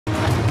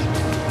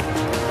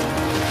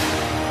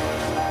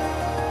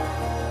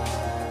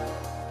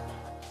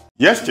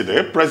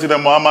Yesterday,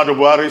 President Muhammadu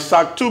Buhari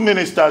sacked 2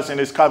 ministers in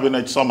his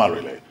cabinet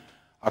summarily.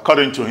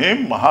 According to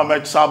him,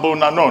 Mohammed Sabo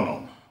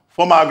Nanono,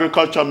 former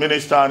agriculture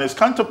minister, and his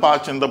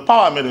counterpart in the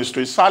power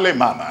ministry, Saleh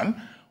Mamman,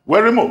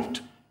 were removed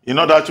in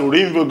order to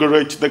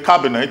reinvigorate the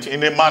cabinet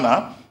in a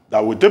manner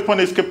that would deepen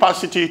its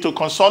capacity to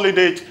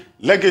consolidate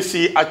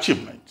legacy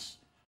achievements.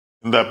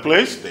 In their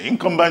place, the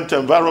incumbent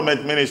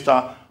environment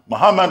minister,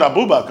 Muhammad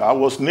Abubakar,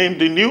 was named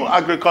the new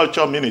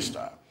agriculture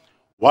minister,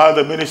 while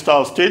the Minister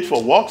of State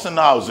for Works and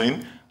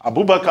Housing,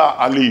 Abubakar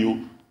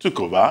Aliyu, took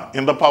over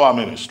in the power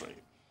ministry.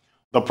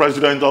 The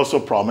president also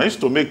promised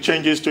to make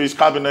changes to his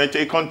cabinet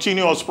a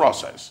continuous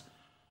process.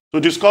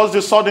 To discuss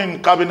the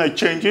sudden cabinet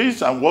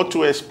changes and what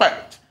to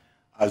expect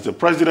as the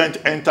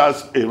president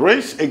enters a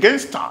race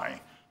against time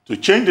to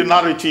change the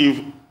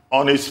narrative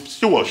on his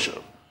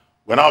stewardship,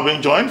 we're now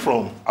being joined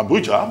from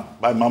Abuja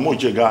by Mahmud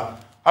Jega,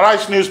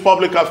 Agric News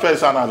Public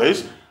Affairs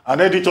Analyst and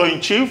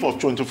Editor-in-Chief of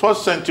 21st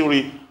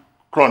Century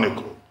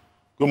Chronicle.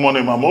 Good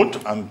morning,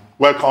 Mahmud, and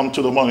welcome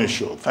to the morning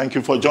show. Thank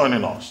you for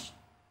joining us.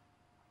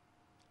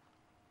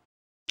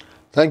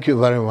 Thank you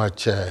very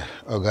much,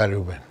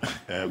 Ogaruben.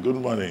 Good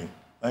morning.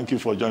 Thank you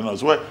for joining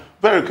us. Well,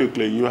 very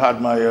quickly, you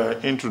had my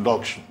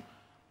introduction.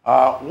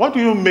 What do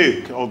you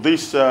make of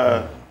these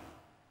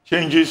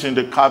changes in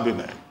the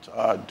cabinet?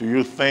 Do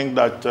you think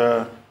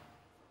that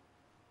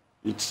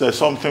it's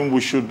something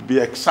we should be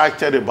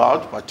excited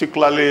about,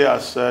 particularly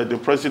as the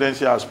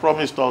presidency has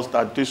promised us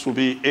that this will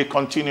be a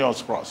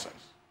continuous process?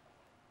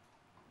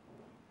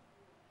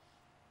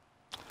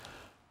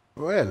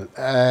 Well,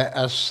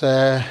 as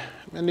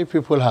many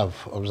people have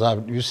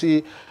observed, you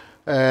see,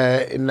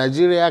 in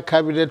Nigeria,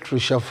 cabinet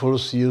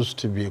reshuffles used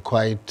to be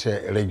quite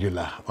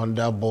regular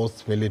under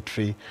both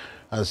military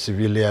and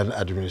civilian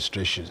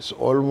administrations.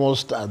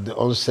 Almost at the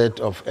onset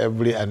of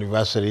every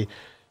anniversary,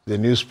 the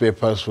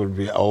newspapers will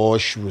be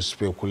awash with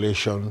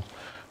speculation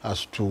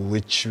as to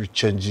which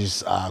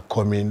changes are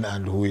coming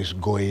and who is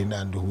going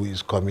and who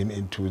is coming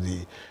into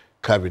the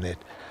cabinet.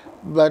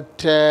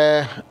 But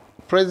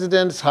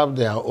presidents have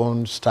their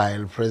own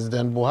style.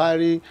 President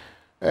Buhari,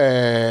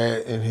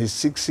 in his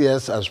 6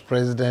 years as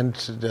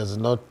president, does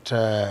not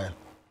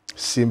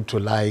seem to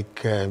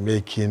like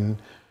making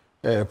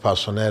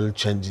personnel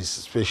changes,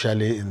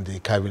 especially in the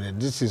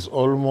cabinet. This is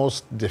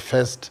almost the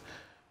first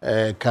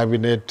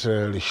cabinet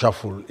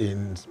reshuffle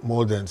in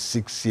more than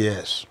 6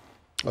 years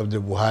of the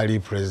Buhari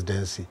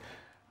presidency.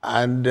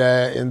 And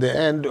in the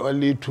end,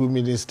 only 2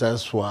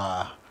 ministers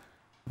were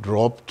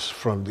dropped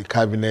from the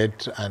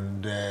cabinet,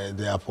 and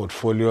their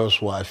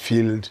portfolios were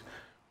filled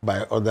by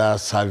other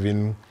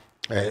serving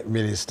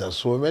ministers.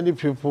 So many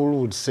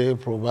people would say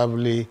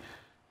probably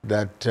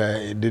that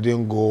it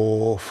didn't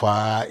go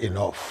far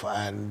enough.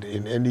 And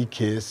in any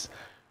case,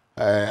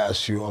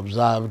 as you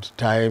observed,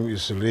 time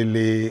is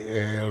really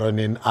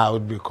running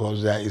out,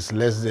 because there is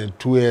less than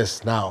 2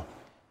 years now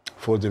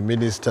for the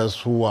ministers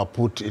who are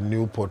put in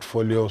new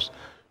portfolios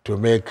to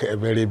make a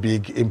very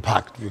big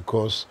impact,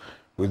 because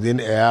within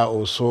a year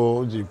or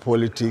so, the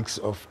politics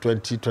of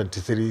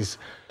 2023's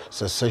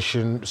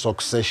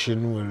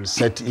succession will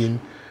set in,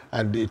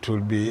 and it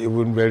will be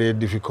even very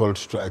difficult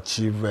to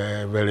achieve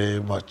very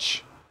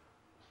much.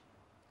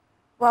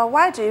 Well,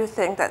 why do you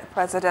think that the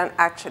president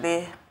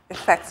actually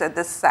effected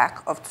this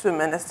sack of 2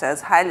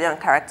 ministers, highly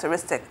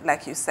uncharacteristic,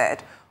 like you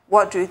said?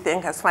 What do you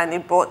think has finally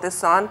brought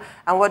this on,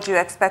 and what do you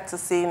expect to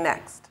see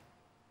next?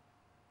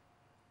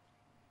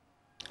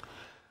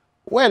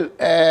 Well,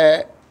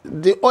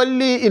 the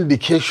only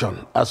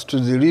indication as to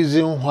the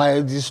reason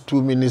why these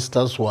 2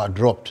 ministers were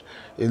dropped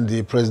in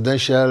the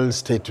presidential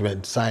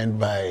statement signed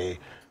by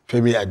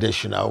Femi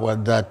Adesina was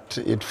that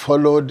it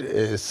followed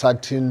a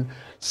certain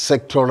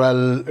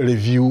sectoral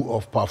review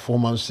of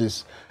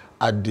performances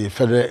at the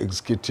Federal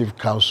Executive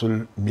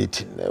Council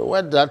meeting.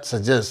 What that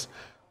suggests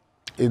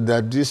is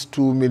that these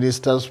 2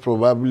 ministers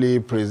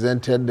probably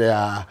presented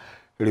their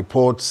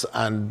reports,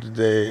 and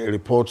the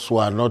reports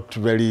were not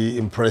very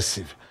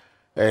impressive.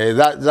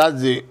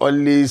 That's the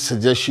only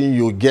suggestion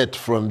you get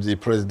from the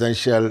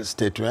presidential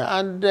statement.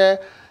 And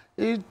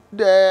if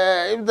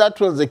that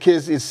was the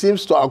case, it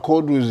seems to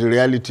accord with the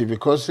reality,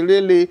 because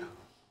really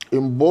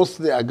in both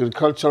the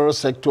agricultural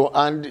sector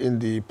and in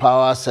the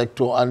power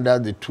sector under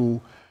the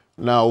 2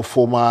 now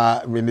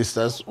former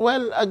ministers,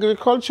 well,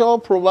 agriculture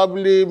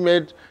probably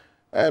made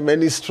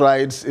many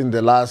strides in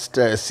the last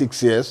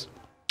 6 years,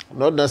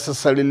 not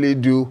necessarily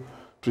due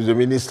to the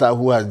minister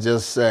who has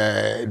just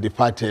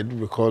departed,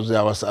 because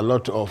there was a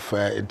lot of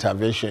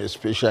intervention,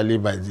 especially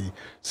by the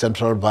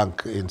central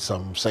bank in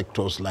some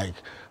sectors like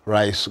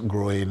rice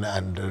growing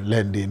and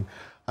lending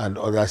and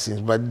other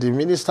things. But the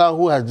minister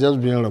who has just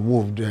been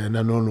removed,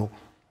 Nanono,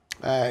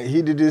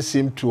 he didn't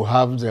seem to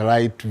have the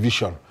right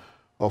vision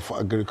of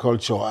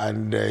agriculture,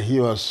 and he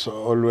was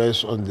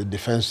always on the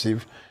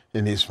defensive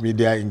in his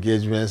media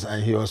engagements,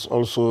 and he was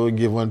also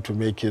given to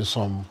making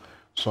some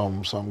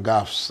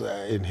gaffes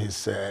in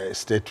his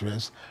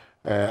statements,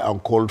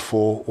 uncalled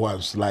for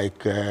ones,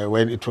 like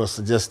when it was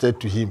suggested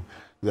to him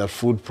that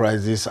food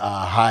prices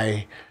are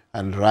high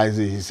and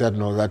rising. He said,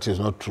 no, that is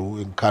not true.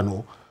 In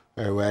Kano,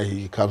 where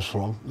he comes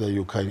from, that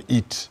you can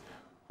eat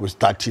with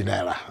 30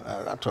 naira.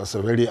 That was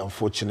a very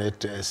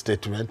unfortunate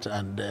statement,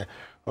 and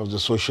of the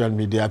social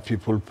media,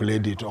 people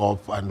played it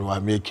up and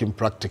were making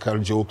practical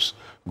jokes,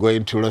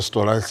 going to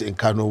restaurants in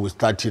Kano with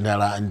 30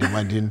 naira and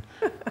demanding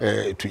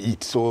to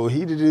eat. So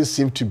he didn't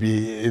seem to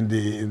be in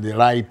the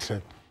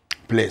right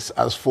place.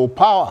 As for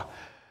power,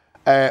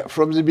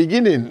 from the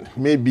beginning,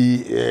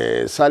 maybe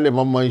Saleh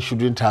Mamman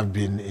shouldn't have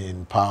been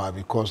in power,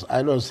 because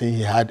I don't think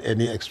he had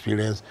any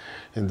experience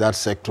in that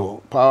sector.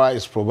 Power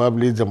is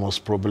probably the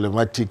most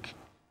problematic,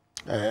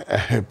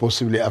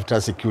 possibly after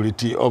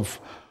security,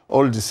 of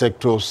all the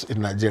sectors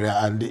in Nigeria.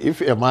 And if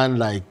a man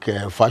like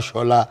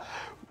Fashola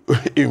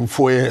in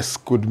 4 years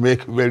could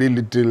make very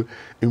little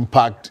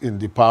impact in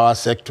the power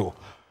sector,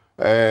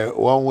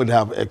 one would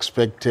have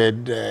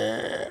expected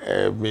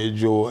a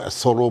major,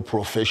 thorough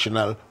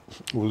professional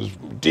with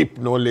deep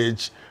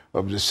knowledge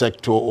of the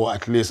sector, or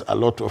at least a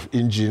lot of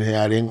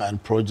engineering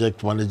and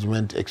project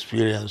management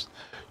experience,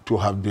 to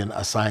have been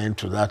assigned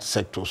to that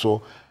sector.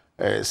 So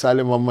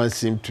Saleh Mamman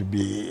seemed to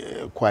be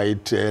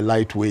quite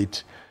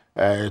lightweight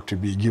to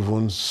be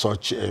given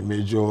such a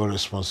major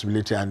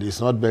responsibility, and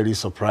it's not very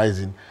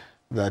surprising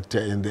that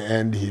in the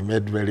end he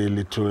made very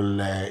little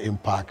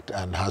impact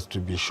and has to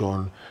be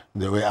shown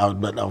the way out.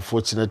 But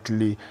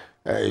unfortunately,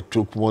 it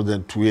took more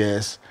than 2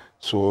 years.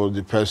 So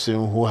the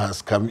person who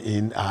has come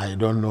in, I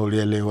don't know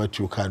really what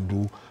you can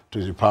do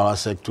to the power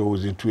sector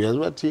within 2 years,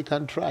 but he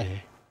can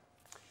try.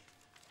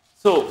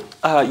 So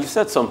you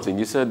said something.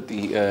 You said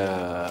the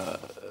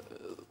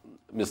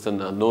Mr.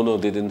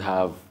 Nanono didn't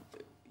have,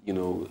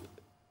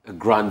 a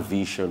grand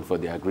vision for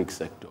the Agric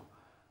sector.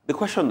 The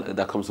question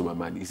that comes to my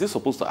mind, is he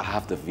supposed to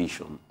have the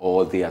vision,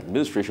 or the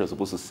administration is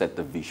supposed to set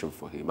the vision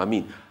for him? I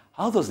mean,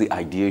 how does the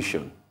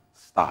ideation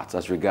start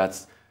as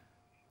regards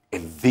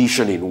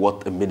envisioning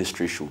what a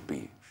ministry should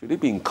be? Should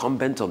it be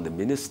incumbent on the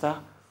minister?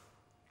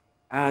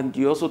 And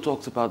you also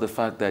talked about the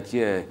fact that,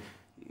 yeah,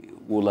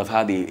 we'll have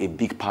had a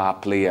big power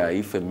player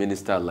if a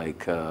minister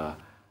like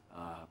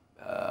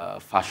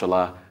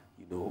Fashola,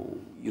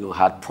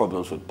 had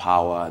problems with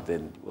power,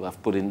 then we'll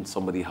have put in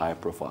somebody higher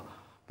profile.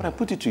 But I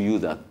put it to you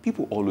that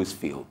people always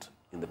failed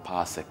in the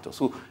power sector.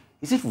 So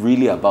is it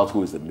really about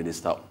who is the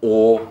minister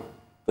or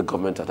the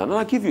government at hand? And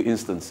I'll give you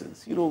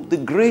instances. The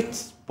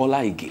great Bola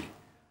Ige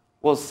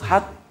was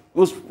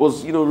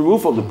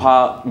removed from the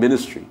power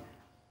ministry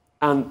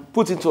and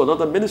put into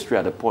another ministry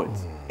at a point.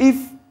 If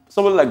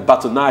someone like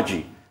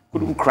Batonaji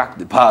couldn't crack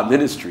the power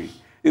ministry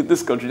in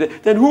this country,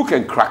 then who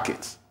can crack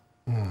it?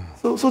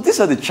 So these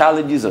are the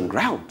challenges on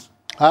ground.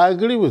 I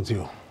agree with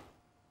you.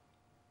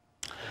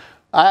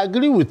 I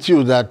agree with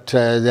you that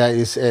there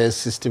is a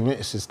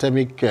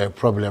systemic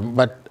problem.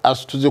 But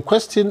as to the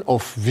question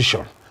of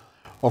vision,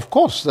 of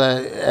course,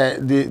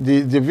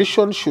 the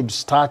vision should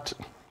start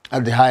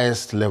at the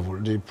highest level.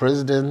 The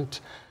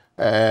president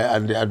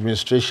and the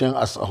administration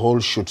as a whole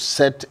should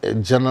set a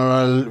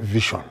general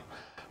vision.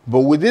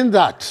 But within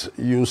that,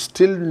 you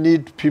still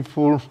need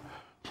people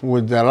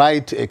with the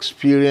right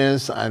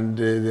experience and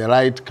the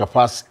right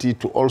capacity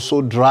to also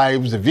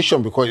drive the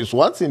vision, because it's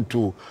one thing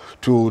to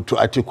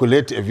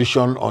articulate a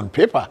vision on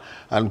paper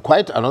and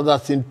quite another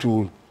thing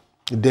to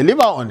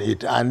deliver on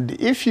it. And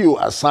if you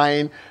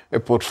assign a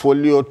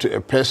portfolio to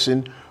a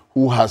person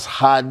who has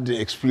had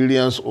the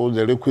experience or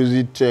the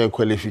requisite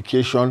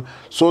qualification,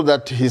 so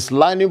that his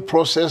learning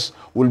process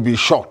will be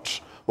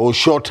short or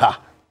shorter,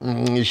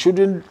 it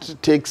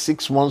shouldn't take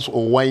 6 months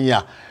or 1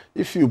 year.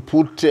 If you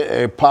put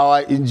a power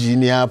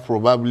engineer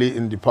probably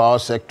in the power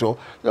sector,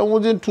 then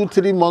within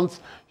 2-3 months,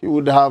 he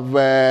would have,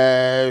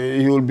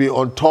 he will be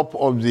on top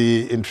of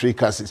the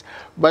intricacies.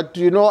 But,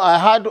 I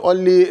had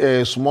only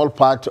a small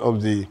part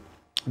of the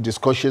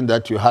discussion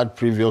that you had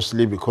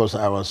previously because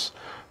I was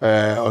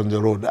on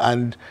the road.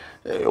 And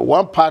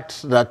one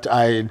part that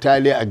I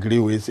entirely agree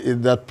with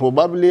is that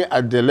probably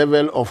at the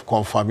level of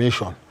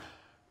confirmation,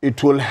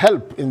 it will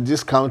help in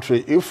this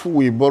country if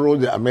we borrow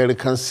the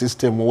American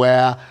system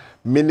where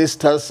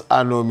ministers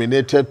are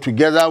nominated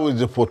together with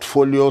the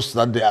portfolios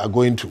that they are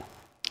going to.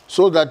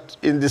 So that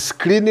in the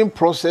screening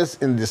process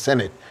in the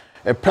Senate,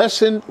 a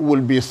person will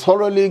be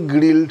thoroughly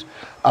grilled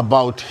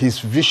about his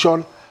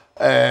vision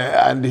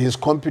and his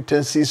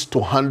competencies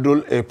to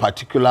handle a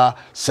particular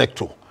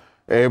sector.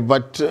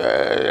 But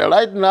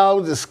right now,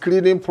 the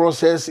screening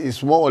process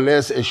is more or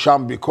less a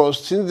sham,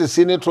 because since the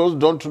senators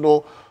don't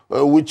know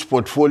which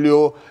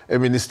portfolio a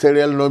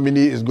ministerial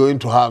nominee is going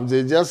to have,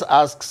 they just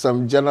ask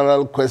some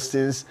general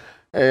questions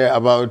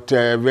about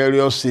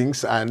various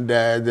things, and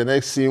the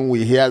next thing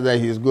we hear that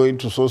he's going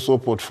to so-so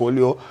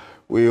portfolio,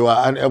 we were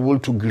unable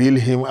to grill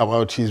him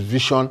about his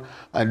vision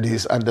and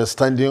his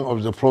understanding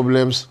of the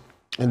problems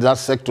in that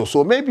sector.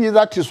 So maybe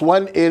that is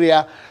one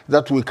area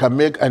that we can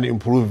make an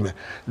improvement.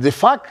 The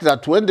fact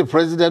that when the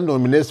president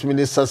nominates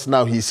ministers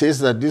now, he says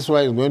that this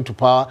one is going to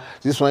power,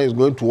 this one is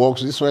going to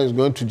works, this one is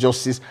going to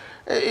justice,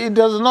 it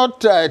does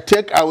not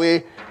take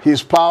away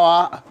his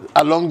power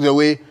along the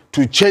way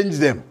to change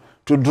them,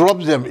 to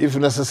drop them if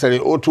necessary,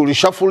 or to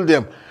reshuffle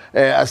them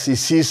as he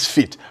sees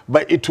fit.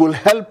 But it will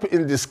help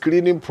in the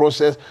screening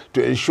process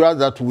to ensure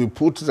that we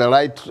put the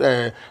right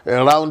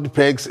round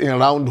pegs in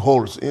round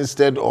holes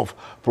instead of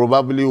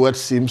probably what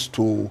seems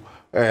to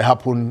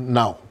happen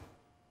now.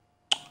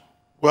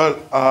 Well,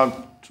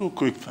 two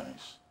quick things.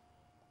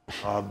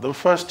 The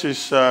first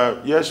is,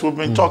 yes, we've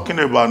been talking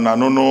about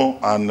Nanono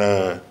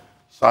and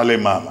Saleh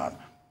Mamman,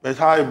 but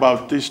how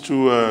about these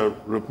two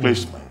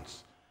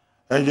replacements?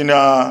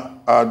 Engineer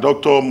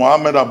Dr.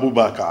 Muhammad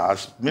Abubakar,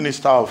 as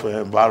Minister of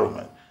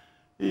Environment,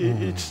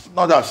 it's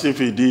not as if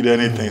he did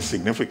anything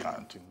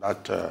significant in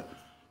that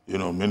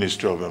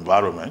Ministry of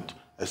Environment,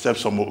 except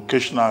some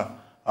occasional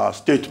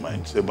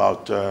statements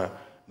about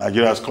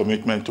Nigeria's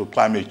commitment to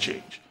climate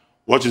change.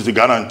 What is the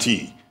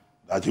guarantee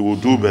that he will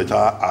do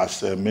better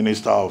as a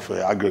Minister of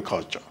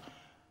Agriculture?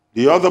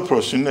 The other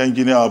person,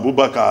 Engineer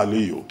Abubakar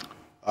Aliyu,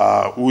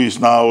 who is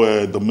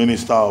now the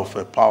Minister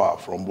of Power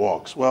from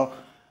Works. Well,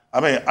 I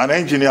mean, an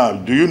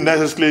engineer, do you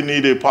necessarily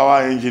need a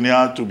power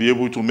engineer to be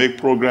able to make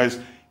progress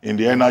in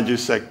the energy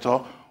sector?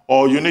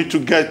 Or you need to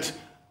get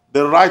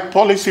the right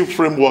policy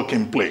framework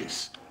in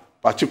place,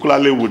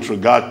 particularly with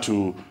regard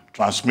to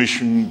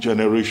transmission,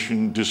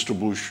 generation,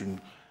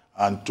 distribution,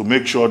 and to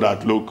make sure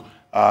that, look,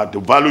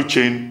 the value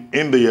chain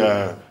in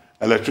the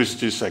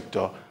electricity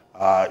sector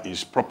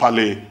is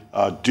properly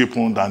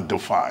deepened and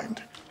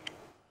defined.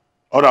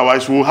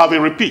 Otherwise, we'll have a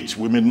repeat.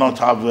 We may not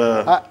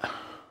have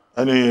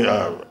any,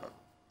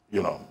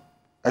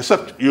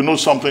 except you know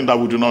something that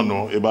we do not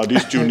know about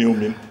these two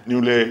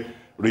newly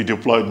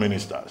redeployed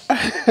ministers.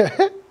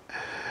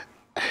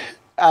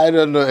 I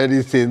don't know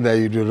anything that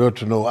you do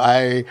not know.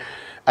 I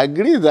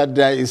agree that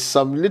there is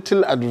some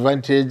little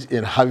advantage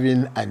in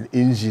having an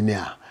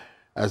engineer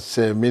as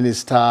a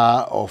Minister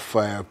of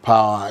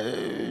Power,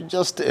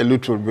 just a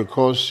little,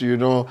 because,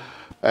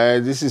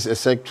 this is a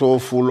sector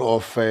full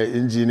of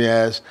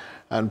engineers,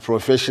 and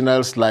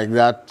professionals like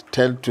that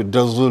tend to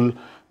dazzle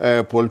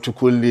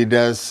political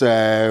leaders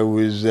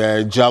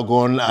with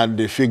jargon and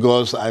the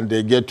figures, and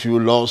they get you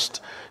lost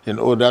in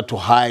order to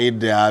hide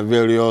their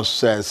various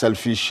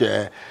selfish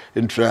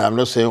interests. I'm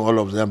not saying all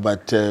of them,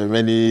 but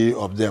many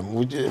of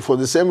them. For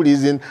the same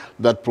reason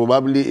that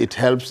probably it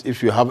helps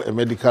if you have a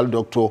medical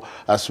doctor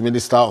as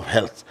Minister of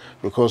Health,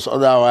 because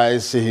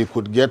otherwise he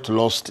could get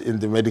lost in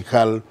the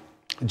medical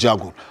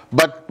jargon.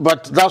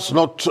 But that's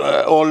not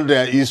all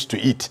there is to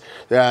it.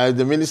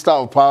 The Minister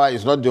of Power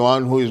is not the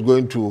one who is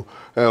going to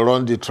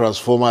run the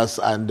transformers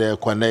and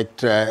connect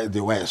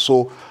the wire.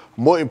 So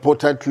more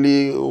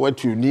importantly,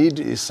 what you need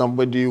is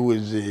somebody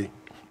with the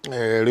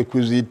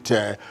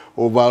requisite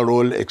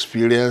overall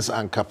experience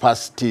and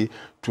capacity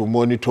to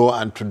monitor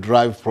and to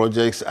drive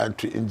projects and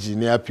to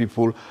engineer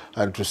people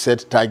and to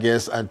set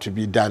targets and to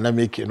be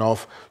dynamic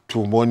enough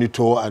to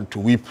monitor and to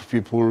whip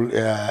people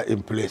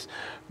in place.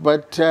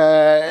 But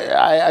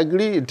I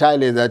agree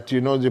entirely that,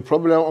 the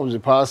problem of the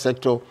power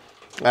sector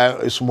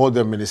is more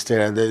than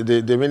ministerial.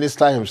 The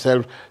minister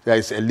himself, there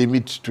is a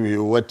limit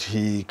to what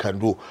he can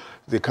do.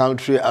 The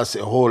country as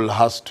a whole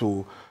has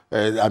to,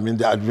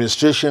 the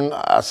administration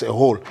as a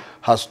whole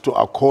has to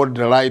accord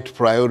the right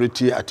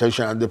priority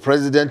attention, and the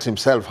president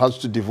himself has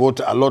to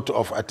devote a lot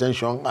of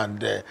attention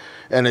and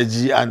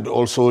energy and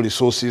also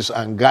resources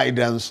and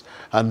guidance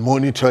and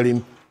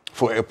monitoring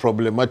for a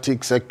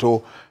problematic sector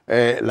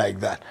like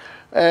that.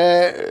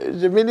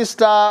 The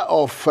Minister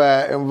of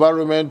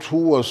Environment who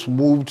was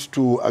moved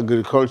to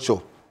agriculture,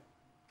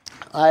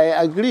 I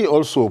agree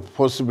also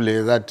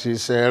possibly that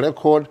his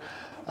record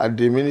at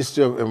the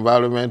Ministry of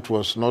Environment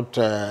was not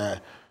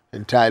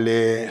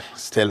entirely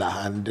stellar,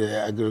 and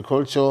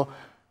agriculture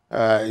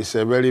is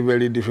a very,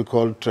 very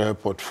difficult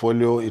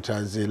portfolio. It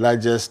has the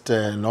largest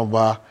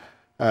number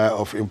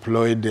of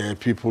employed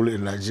people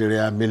in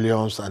Nigeria,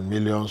 millions and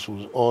millions,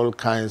 with all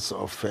kinds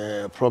of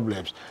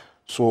problems.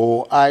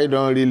 So I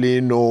don't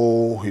really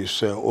know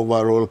his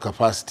overall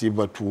capacity,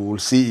 but we will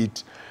see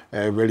it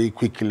very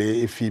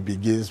quickly if he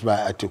begins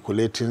by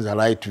articulating the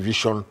right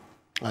vision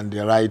and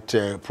the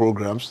right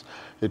programs.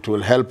 It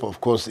will help,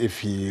 of course, if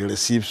he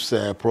receives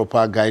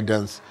proper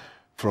guidance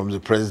from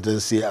the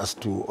presidency as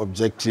to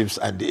objectives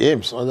and the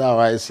aims.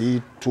 Otherwise,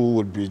 he too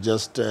would be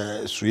just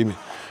swimming.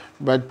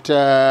 But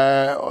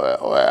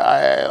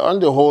on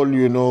the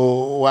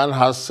whole, one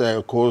has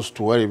cause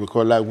to worry,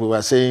 because like we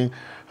were saying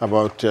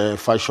about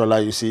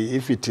Fashola, you see,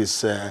 if it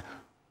is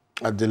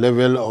at the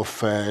level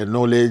of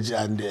knowledge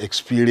and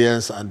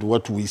experience and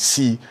what we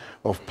see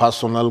of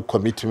personal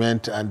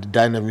commitment and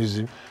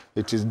dynamism,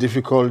 it is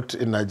difficult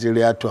in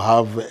Nigeria to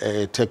have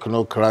a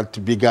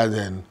technocrat bigger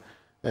than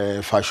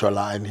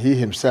Fashola. And he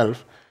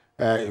himself,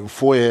 in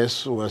 4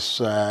 years,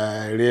 was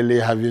really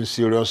having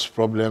serious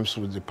problems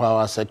with the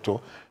power sector,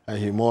 and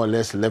he more or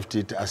less left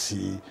it as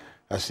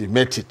he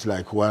met it,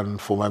 like one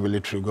former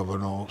military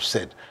governor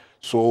said.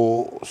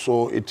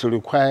 So it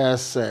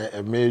requires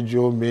a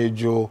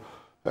major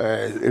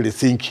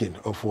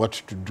rethinking of what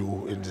to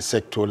do in the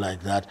sector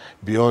like that,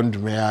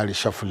 beyond mere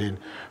reshuffling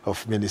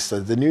of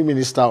ministers. The new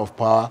Minister of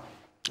Power,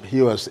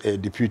 he was a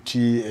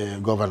deputy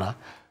governor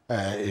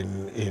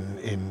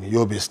in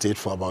Yobe State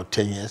for about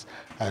 10 years,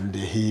 and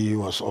he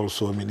was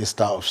also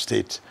Minister of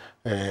State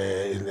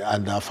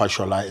under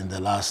Fashola in the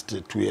last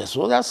 2 years.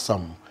 So that's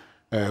some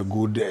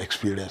good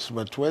experience.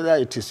 But whether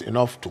it is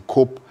enough to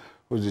cope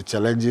with the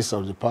challenges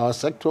of the power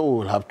sector, we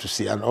will have to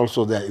see. And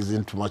also there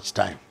isn't much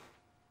time.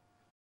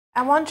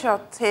 I want your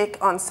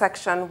take on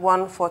Section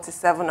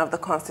 147 of the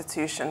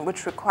Constitution,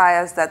 which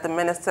requires that the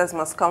ministers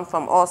must come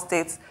from all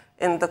states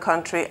in the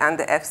country and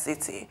the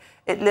FCT.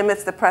 It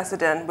limits the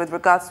president with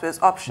regards to his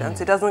options.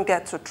 He doesn't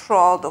get to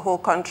trawl the whole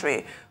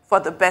country for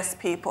the best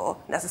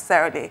people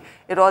necessarily.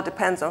 It all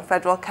depends on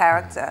federal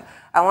character.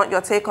 I want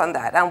your take on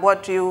that. And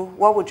what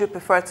would you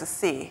prefer to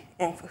see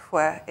if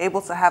we're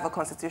able to have a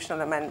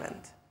constitutional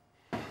amendment?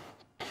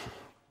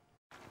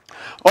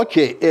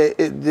 Okay,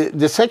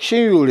 the section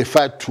you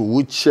referred to,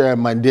 which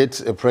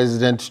mandates a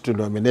president to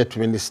nominate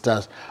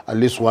ministers, at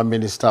least one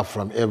minister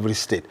from every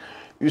state.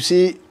 You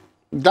see,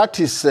 that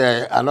is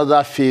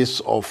another phase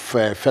of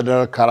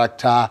federal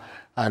character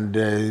and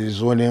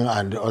zoning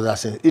and other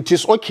things. It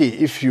is okay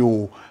if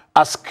you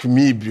ask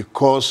me,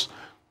 because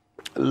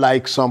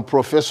like some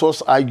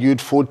professors argued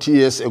 40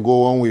 years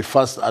ago when we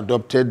first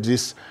adopted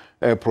these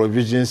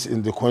provisions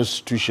in the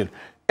Constitution,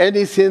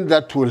 anything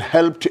that will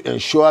help to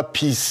ensure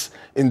peace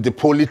in the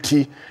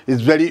polity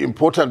is very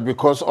important,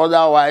 because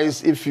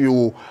otherwise, if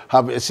you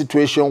have a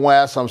situation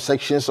where some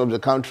sections of the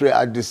country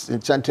are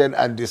disenchanted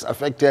and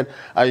disaffected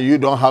and you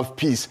don't have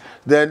peace,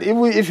 then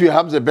even if you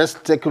have the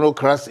best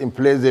technocrats in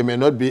place, they may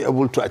not be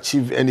able to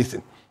achieve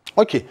anything.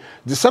 Okay,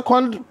 the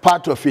second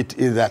part of it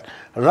is that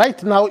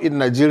right now in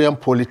Nigerian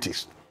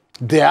politics,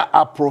 there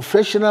are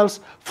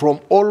professionals from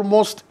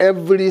almost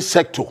every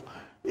sector.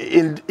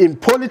 In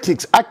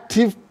politics,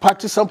 active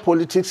partisan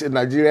politics in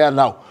Nigeria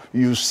now,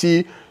 you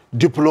see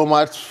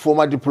diplomats,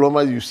 former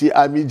diplomats, you see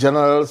army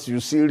generals,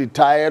 you see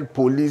retired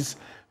police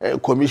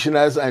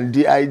commissioners and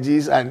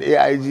DIGs and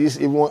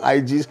AIGs, even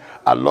IGs,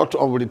 a lot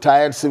of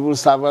retired civil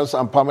servants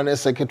and permanent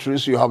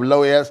secretaries. You have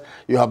lawyers,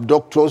 you have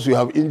doctors, you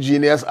have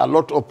engineers, a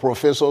lot of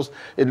professors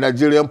in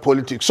Nigerian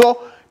politics.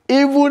 So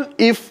even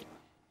if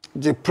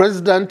the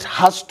president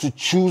has to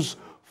choose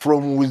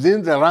from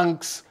within the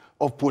ranks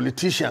of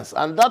politicians,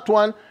 and that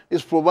one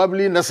is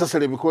probably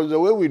necessary, because the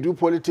way we do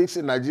politics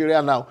in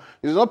Nigeria now,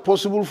 it's not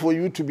possible for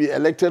you to be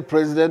elected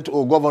president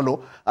or governor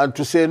and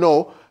to say,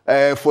 no,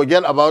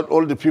 forget about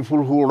all the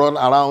people who run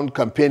around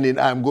campaigning,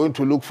 I'm going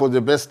to look for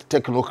the best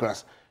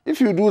technocrats.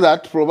 If you do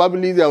that,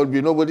 probably there will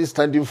be nobody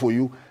standing for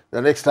you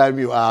the next time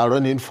you are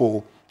running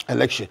for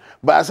election.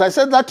 But as I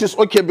said, that is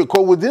okay,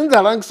 because within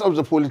the ranks of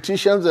the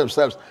politicians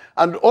themselves,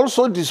 and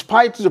also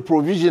despite the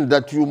provision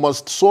that you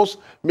must source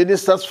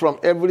ministers from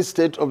every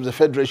state of the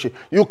federation,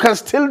 you can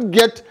still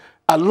get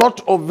a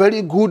lot of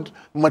very good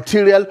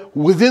material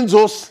within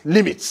those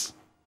limits.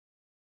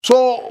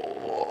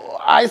 So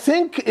I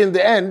think in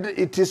the end,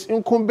 it is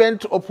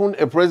incumbent upon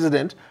a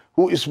president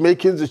who is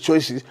making the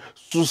choices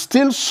to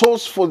still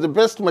source for the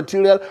best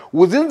material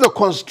within the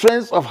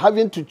constraints of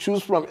having to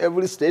choose from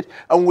every state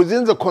and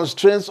within the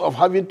constraints of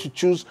having to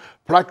choose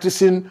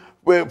practicing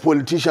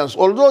politicians.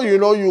 Although, you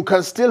know, you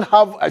can still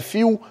have a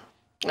few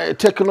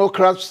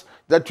technocrats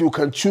that you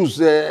can choose.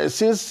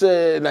 Since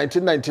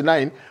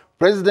 1999,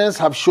 presidents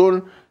have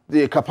shown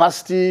the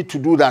capacity to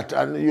do that.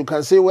 And you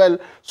can say, well,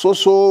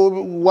 so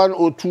 1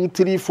 or 2,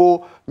 3,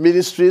 4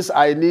 ministries,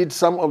 I need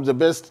some of the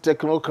best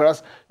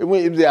technocrats. Even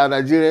if they are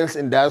Nigerians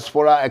in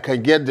diaspora, I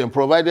can get them,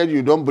 provided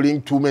you don't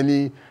bring too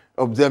many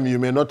of them. You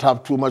may not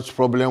have too much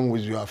problem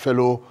with your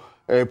fellow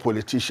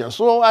politicians.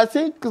 So I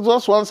think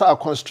those ones are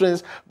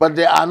constraints, but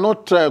they are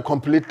not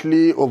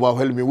completely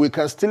overwhelming. We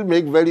can still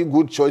make very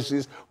good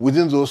choices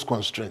within those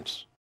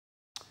constraints.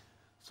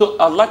 So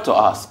I'd like to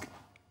ask,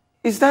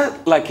 is there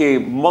like a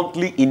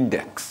monthly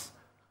index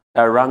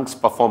that ranks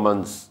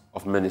performance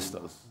of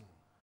ministers?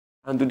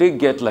 And do they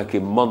get like a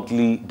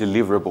monthly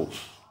deliverables,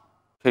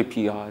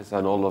 KPIs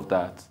and all of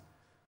that?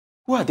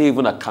 Who are they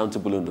even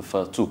accountable in the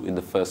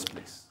first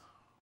place?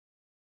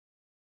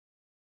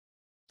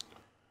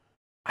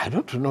 I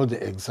don't know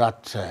the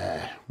exact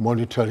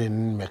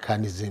monitoring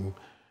mechanism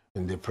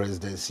in the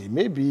presidency.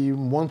 Maybe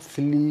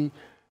monthly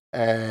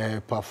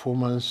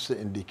performance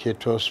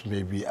indicators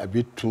may be a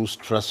bit too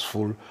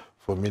stressful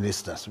for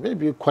ministers.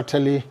 Maybe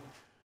quarterly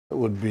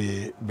would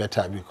be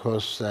better,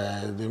 because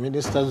the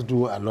ministers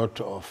do a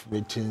lot of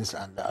meetings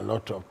and a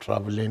lot of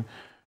traveling,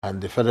 and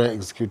the Federal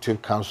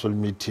Executive Council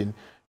meeting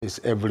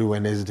is every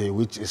Wednesday,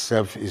 which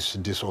itself is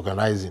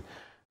disorganizing.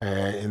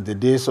 In the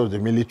days of the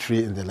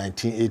military in the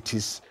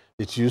 1980s,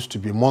 it used to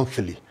be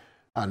monthly,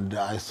 and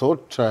I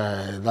thought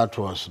that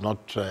was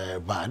not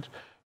bad.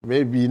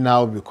 Maybe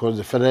now, because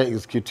the Federal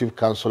Executive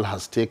Council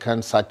has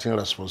taken certain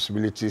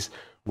responsibilities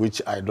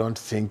which I don't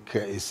think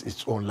is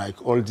its own,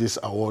 like all this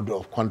award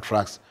of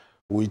contracts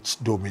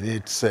which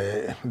dominates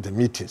the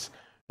meetings.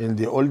 In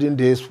the olden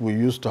days, we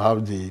used to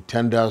have the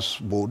tenders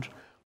board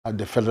at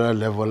the federal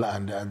level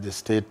and at the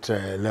state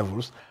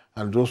levels,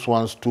 and those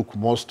ones took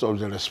most of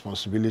the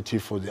responsibility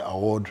for the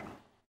award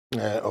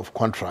of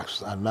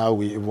contracts. And now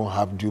we even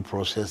have due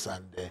process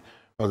and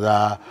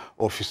other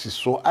offices.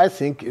 So I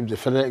think if the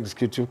Federal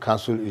Executive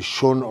Council is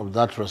shown of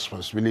that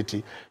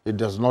responsibility, it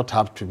does not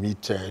have to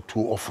meet too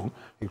often.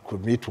 It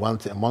could meet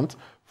once a month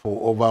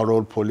for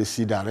overall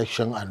policy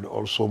direction and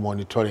also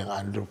monitoring,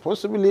 and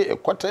possibly a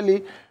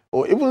quarterly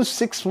or even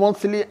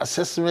 6-monthly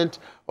assessment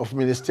of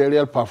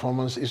ministerial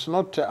performance is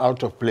not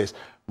out of place.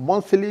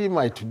 Monthly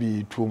might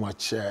be too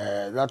much.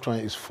 That one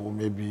is for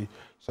maybe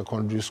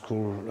secondary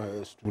school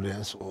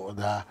students or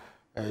other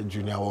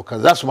junior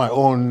workers. That's my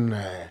own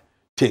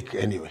take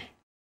anyway.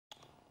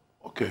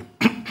 Okay.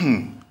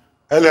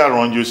 Earlier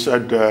on you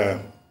said,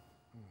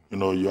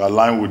 you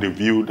align with the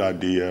view that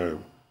the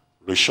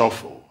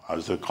reshuffle,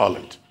 as they call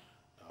it,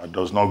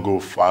 does not go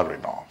far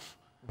enough.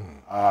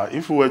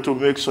 If we were to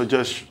make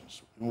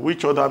suggestions, in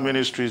which other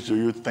ministries do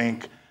you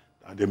think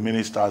that the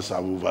ministers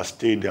have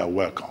overstayed their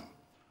welcome?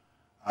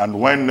 And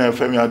when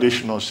Femi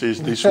Adesina says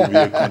this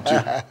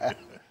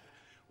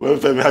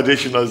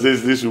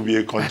will be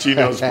a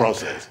continuous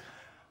process,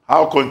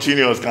 how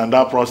continuous can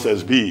that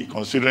process be,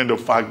 considering the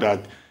fact that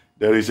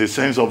there is a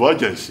sense of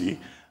urgency,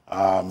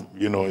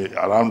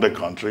 around the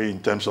country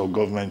in terms of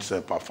government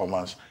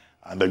performance,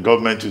 and the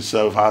government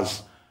itself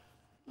has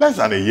less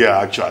than a year,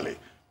 actually,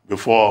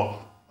 before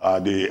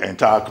the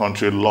entire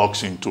country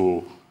locks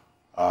into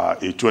a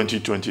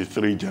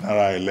 2023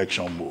 general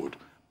election mode,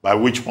 by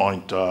which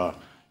point, there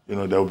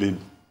will be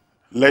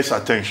less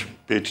attention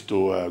paid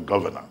to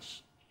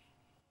governance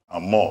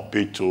and more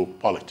paid to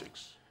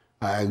politics.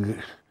 I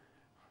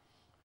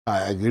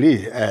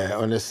agree,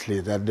 honestly,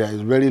 that there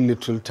is very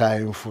little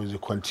time for the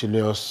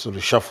continuous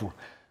reshuffle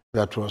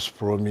that was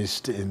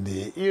promised in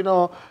the,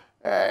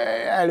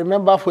 I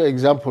remember, for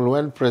example,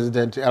 when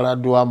President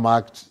Yar'Adua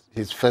marked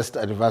his first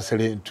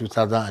anniversary in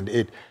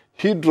 2008,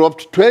 he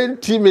dropped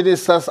 20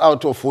 ministers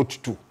out of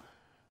 42.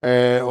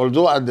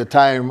 Although at the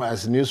time,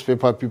 as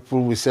newspaper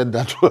people, we said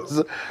that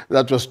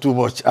was too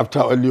much. After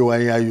only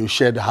 1 year, you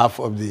shed half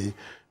of the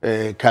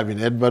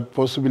cabinet, but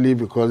possibly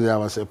because there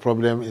was a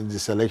problem in the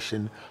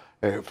selection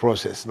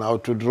process. Now,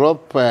 to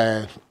drop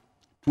 2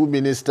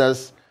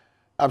 ministers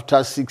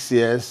after 6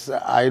 years,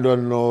 I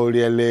don't know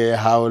really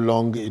how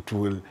long it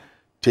will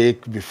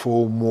take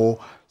before more.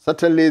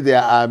 Certainly,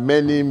 there are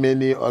many,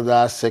 many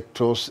other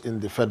sectors in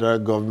the federal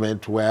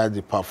government where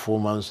the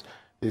performance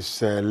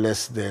is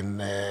less than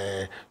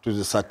to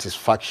the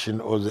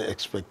satisfaction or the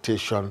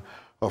expectation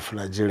of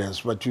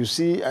Nigerians. But you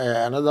see,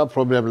 another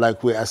problem,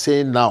 like we are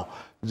saying now,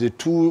 the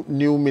 2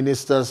 new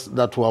ministers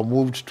that were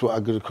moved to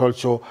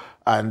agriculture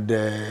and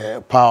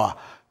power,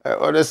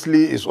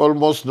 honestly, it's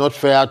almost not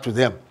fair to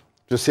them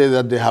to say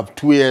that they have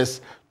 2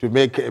 years to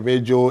make a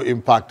major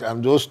impact,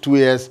 and those 2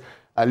 years,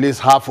 at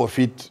least half of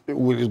it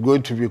is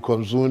going to be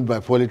consumed by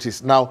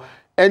politics. Now,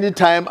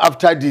 anytime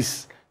after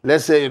this,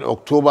 let's say in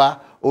October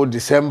or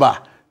December,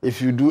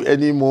 if you do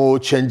any more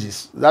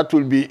changes, that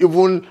will be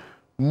even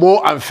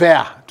more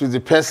unfair to the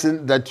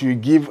person that you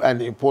give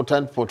an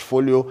important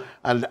portfolio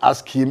and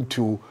ask him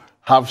to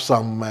have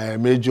some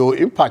major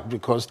impact,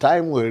 because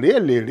time will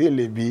really,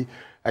 really be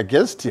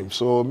against him.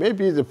 So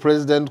maybe the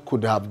president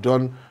could have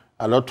done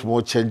a lot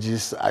more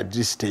changes at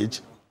this stage,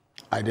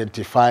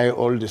 identify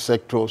all the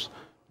sectors,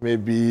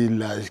 maybe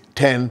like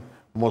 10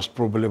 most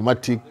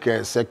problematic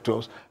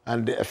sectors,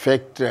 and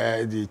effect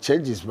the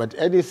changes. But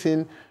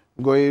anything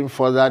going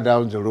further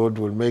down the road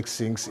will make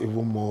things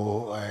even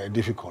more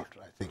difficult,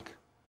 I think.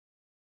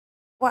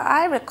 Well,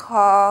 I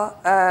recall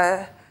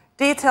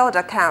detailed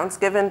accounts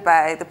given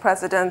by the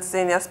President's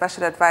Senior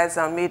Special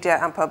Advisor on Media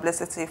and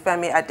Publicity,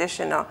 Femi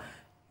Adesina,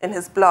 in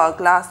his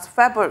blog last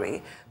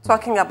February,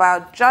 talking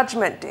about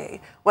Judgment Day,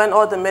 when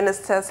all the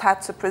ministers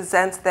had to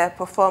present their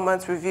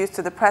performance reviews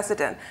to the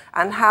president,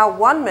 and how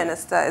one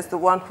minister is the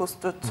one who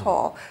stood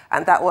tall,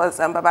 and that was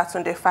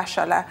Babatunde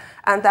Fashola,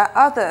 and that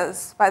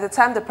others, by the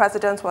time the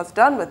president was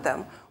done with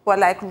them, were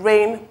like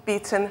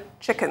rain-beaten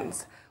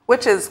chickens,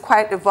 which is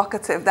quite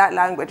evocative, that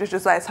language, which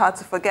is why it's hard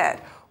to forget.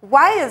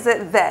 Why is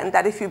it then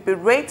that if you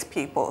berate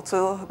people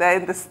till they're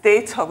in the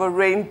state of a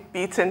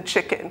rain-beaten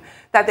chicken,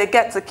 that they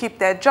get to keep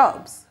their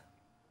jobs?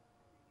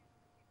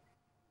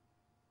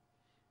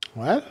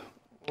 Well,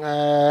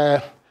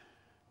 I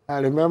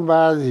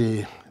remember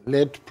the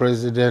late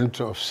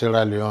president of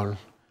Sierra Leone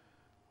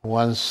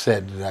once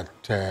said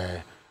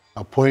that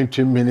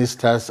appointing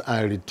ministers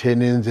and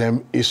retaining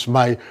them is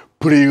my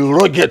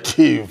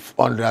prerogative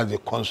under the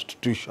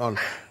Constitution,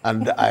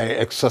 and I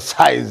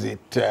exercise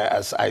it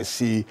as I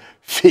see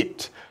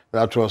fit.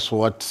 That was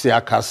what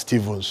Siaka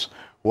Stevens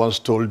once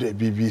told a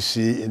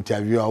BBC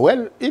interviewer.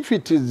 Well, if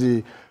it is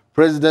the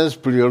president's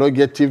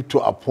prerogative to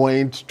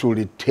appoint, to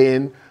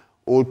retain,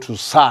 or to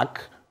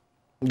sack,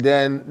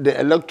 then the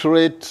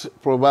electorate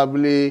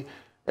probably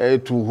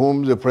to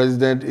whom the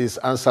president is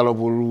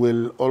answerable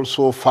will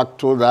also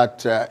factor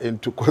that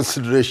into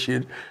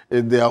consideration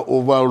in their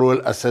overall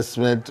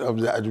assessment of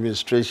the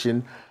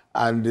administration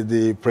and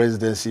the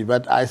presidency.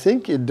 But I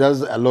think it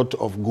does a lot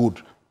of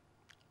good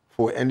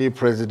for any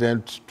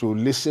president to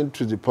listen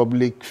to the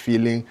public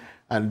feeling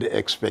and the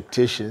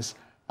expectations,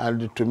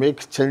 and to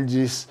make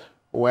changes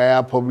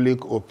where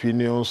public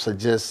opinion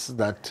suggests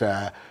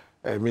that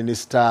a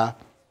minister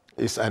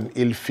is an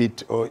ill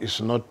fit or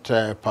is not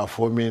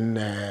performing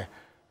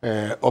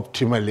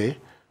optimally,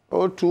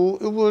 or to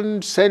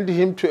even send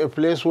him to a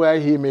place where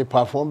he may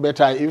perform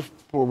better if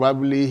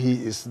probably he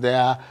is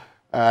there.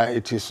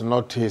 It is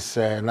not his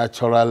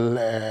natural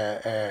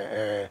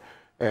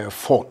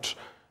fault.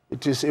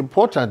 It is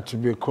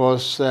important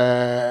because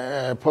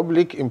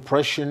public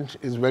impression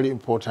is very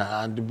important,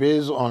 and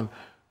based on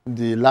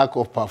the lack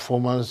of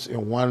performance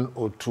in one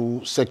or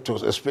two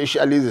sectors,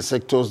 especially the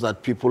sectors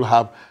that people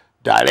have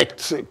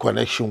direct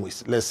connection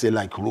with, let's say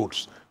like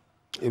roads.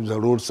 If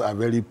the roads are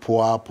very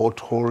poor,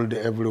 potholed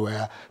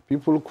everywhere,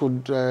 people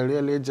could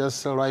really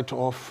just write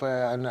off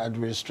an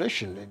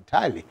administration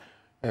entirely.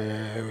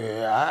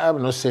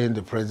 I'm not saying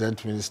the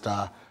President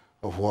Minister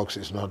of Works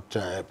is not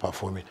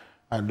performing.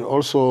 And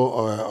also,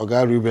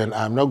 Oga Ruben,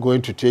 I'm not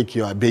going to take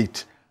your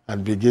bait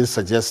and begin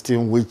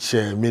suggesting which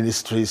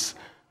ministries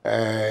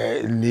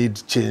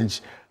need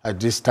change at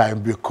this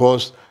time,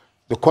 because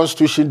the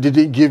Constitution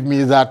didn't give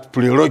me that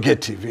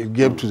prerogative. It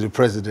gave to the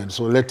President,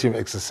 so let him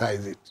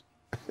exercise it.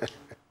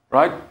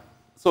 Right?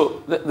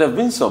 So there have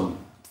been some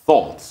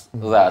thoughts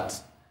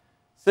that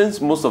since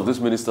most of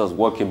these ministers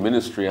work in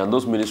ministry and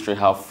those ministries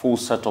have full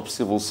set-up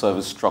civil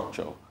service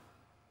structure,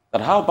 that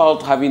how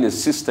about having a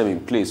system in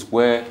place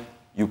where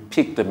you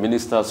pick the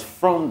ministers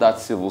from that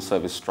civil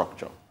service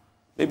structure?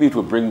 Maybe it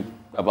will bring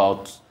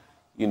about,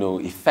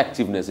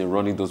 effectiveness in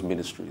running those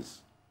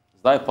ministries.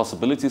 Is that a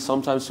possibility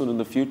sometime soon in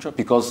the future?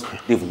 Because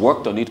they've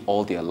worked on it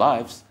all their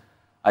lives.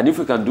 And if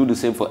we can do the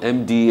same for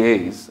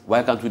MDAs,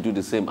 why can't we do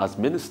the same as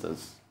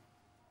ministers?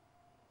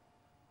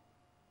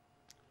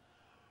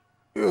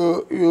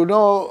 In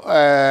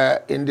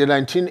the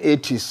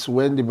 1980s,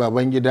 when the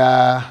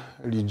Babangida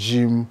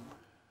regime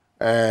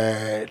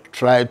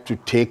tried to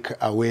take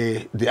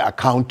away the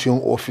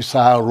accounting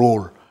officer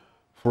role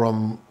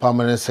from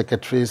permanent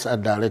secretaries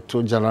and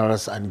director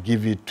generals and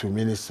give it to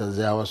ministers,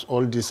 there was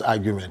all this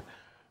argument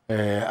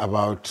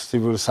about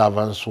civil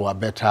servants who are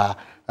better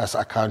as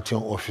accounting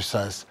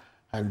officers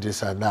and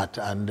this and that.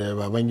 And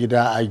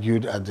Babangida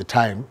argued at the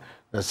time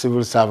that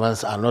civil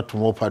servants are not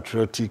more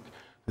patriotic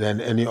than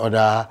any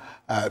other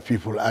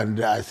people. And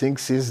I think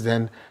since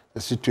then,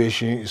 the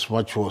situation is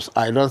much worse.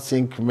 I don't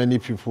think many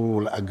people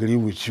will agree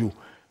with you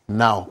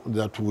now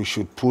that we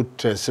should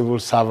put civil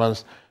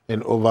servants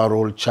in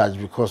overall charge,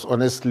 because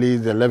honestly,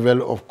 the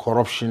level of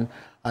corruption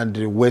and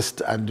the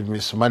waste and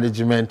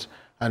mismanagement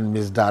and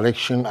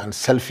misdirection and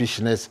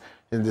selfishness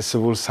in the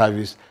civil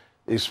service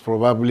is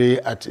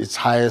probably at its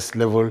highest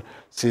level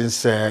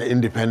since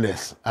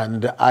independence.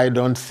 And I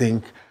don't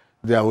think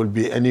there will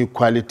be any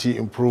quality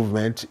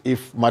improvement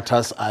if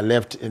matters are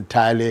left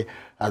entirely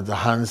at the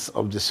hands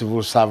of the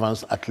civil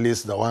servants, at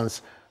least the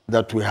ones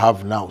that we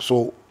have now.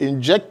 So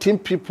injecting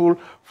people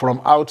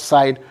from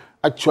outside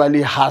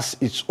actually has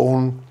its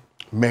own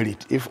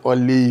merit, if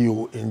only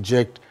you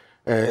inject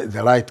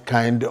the right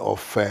kind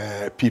of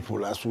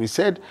people. As we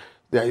said,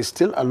 there is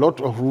still a lot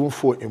of room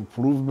for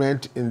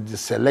improvement in the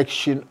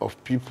selection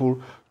of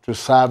people to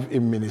serve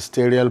in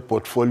ministerial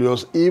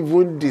portfolios,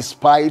 even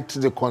despite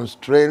the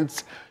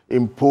constraints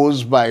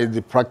imposed by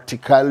the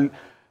practical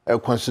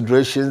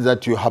considerations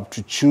that you have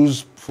to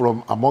choose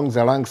from among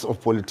the ranks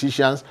of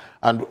politicians,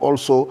 and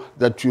also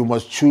that you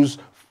must choose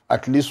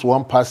at least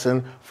one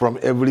person from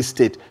every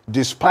state.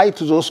 Despite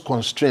those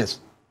constraints,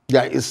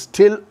 there is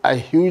still a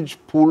huge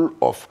pool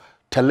of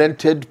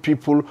talented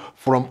people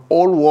from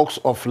all walks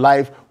of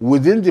life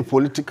within the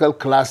political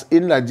class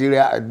in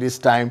Nigeria at this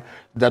time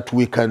that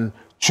we can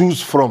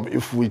choose from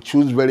if we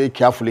choose very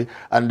carefully,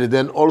 and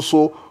then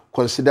also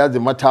consider the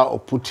matter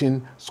of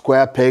putting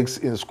square pegs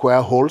in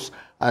square holes.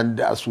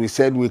 And as we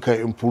said, we can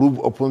improve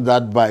upon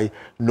that by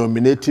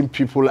nominating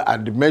people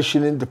and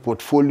mentioning the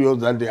portfolio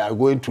that they are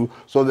going to,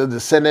 so that the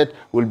Senate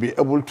will be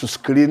able to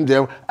screen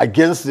them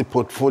against the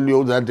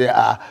portfolio that they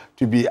are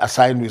to be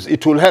assigned with.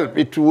 It will help.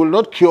 It will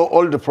not cure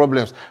all the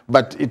problems,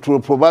 but it will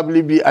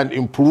probably be an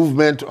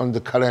improvement on the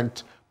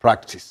current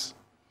practice.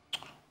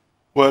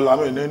 Well,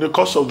 I mean, in the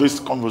course of this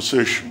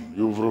conversation,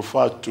 you've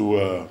referred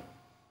to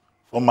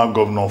former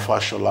Governor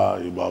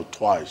Fashola about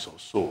twice or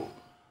so.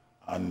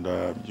 And,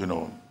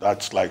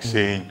 that's like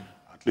saying,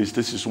 at least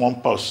this is one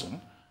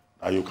person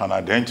that you can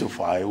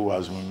identify who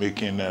has been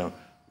making a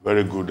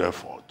very good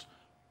effort.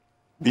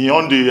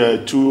 Beyond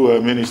the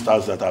two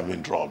ministers that have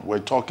been dropped, we're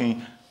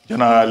talking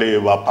generally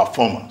about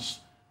performance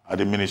at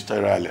the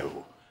ministerial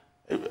level.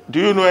 Do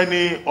you know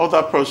any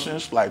other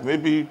persons, like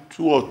maybe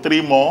 2 or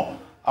 3 more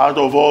out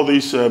of all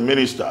these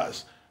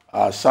ministers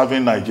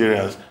serving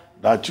Nigerians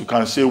that you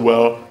can say,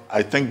 well,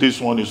 I think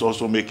this one is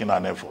also making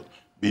an effort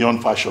beyond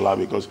Fashola,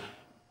 because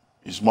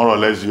it's more or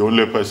less the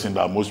only person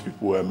that most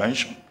people were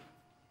mentioned?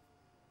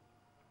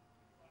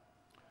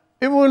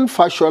 Even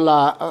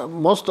Fashola,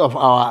 most of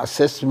our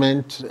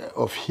assessment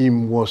of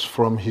him was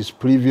from his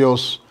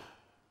previous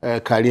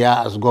career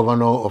as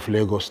governor of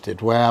Lagos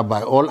State, where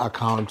by all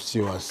accounts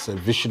he was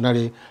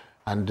visionary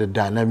and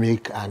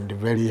dynamic and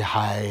very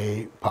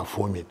high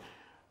performing.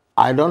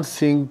 I don't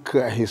think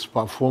his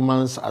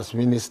performance as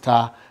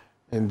minister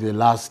in the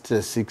last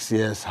 6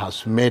 years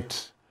has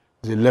met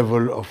the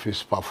level of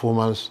his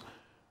performance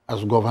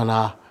as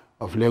governor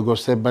of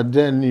Lagos State. But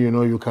then, you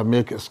know, you can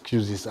make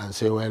excuses and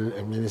say, well,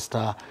 a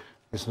minister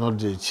is not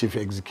the chief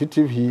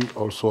executive. He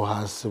also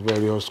has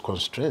various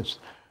constraints.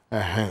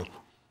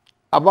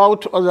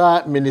 About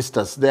other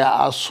ministers, there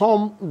are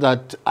some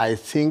that I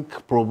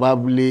think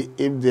probably,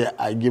 if they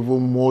are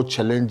given more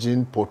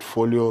challenging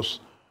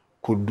portfolios,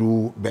 could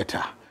do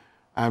better.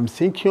 I'm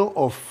thinking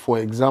of, for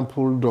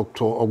example,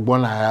 Dr.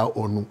 Ogbonaya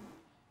Onu.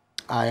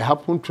 I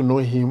happen to know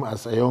him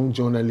as a young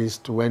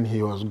journalist when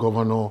he was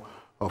governor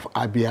of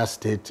Abia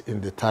State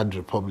in the Third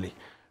Republic.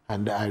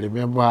 And I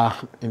remember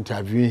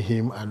interviewing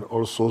him and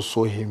also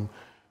saw him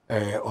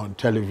on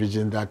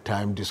television that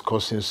time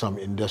discussing some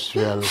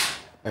industrial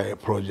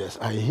projects.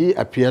 And he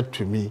appeared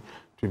to me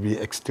to be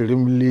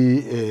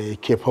extremely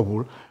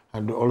capable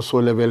and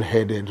also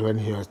level-headed when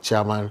he was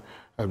chairman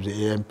of the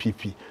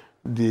AMPP.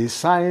 The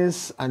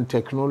science and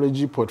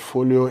technology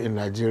portfolio in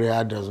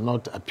Nigeria does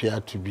not appear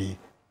to be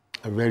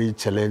a very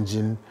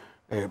challenging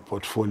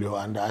portfolio.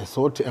 And I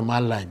thought a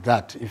man like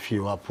that, if he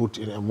were put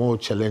in a more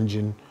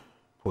challenging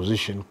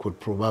position, could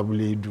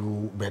probably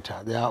do better.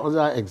 There are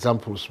other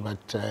examples,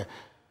 but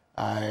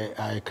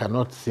I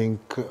cannot think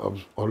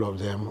of all of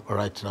them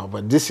right now.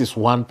 But this is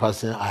one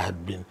person I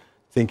had been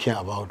thinking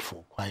about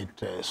for quite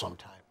some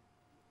time.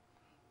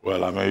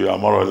 Well, I mean, you are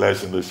more or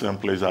less in the same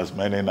place as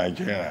many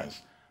Nigerians.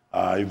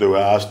 If they were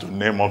asked to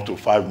name up to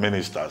 5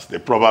 ministers, they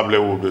probably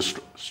would be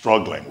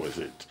struggling with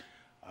it.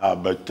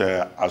 But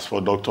as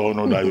for Dr.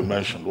 Ono that you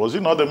mentioned, was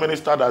it not the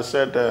minister that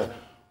said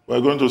we're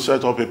going to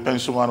set up a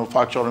pencil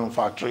manufacturing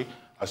factory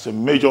as a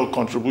major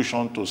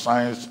contribution to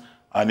science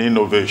and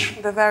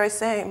innovation? The very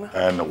same.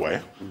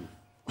 Anyway,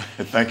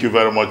 thank you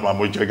very much,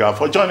 Mahmud Jega,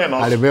 for joining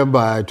us. I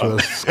remember it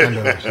was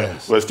scandalous,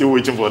 yes. We're still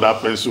waiting for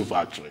that pencil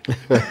factory.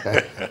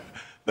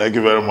 Thank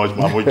you very much,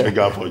 Mahmud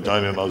Jega, for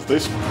joining us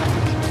this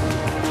morning.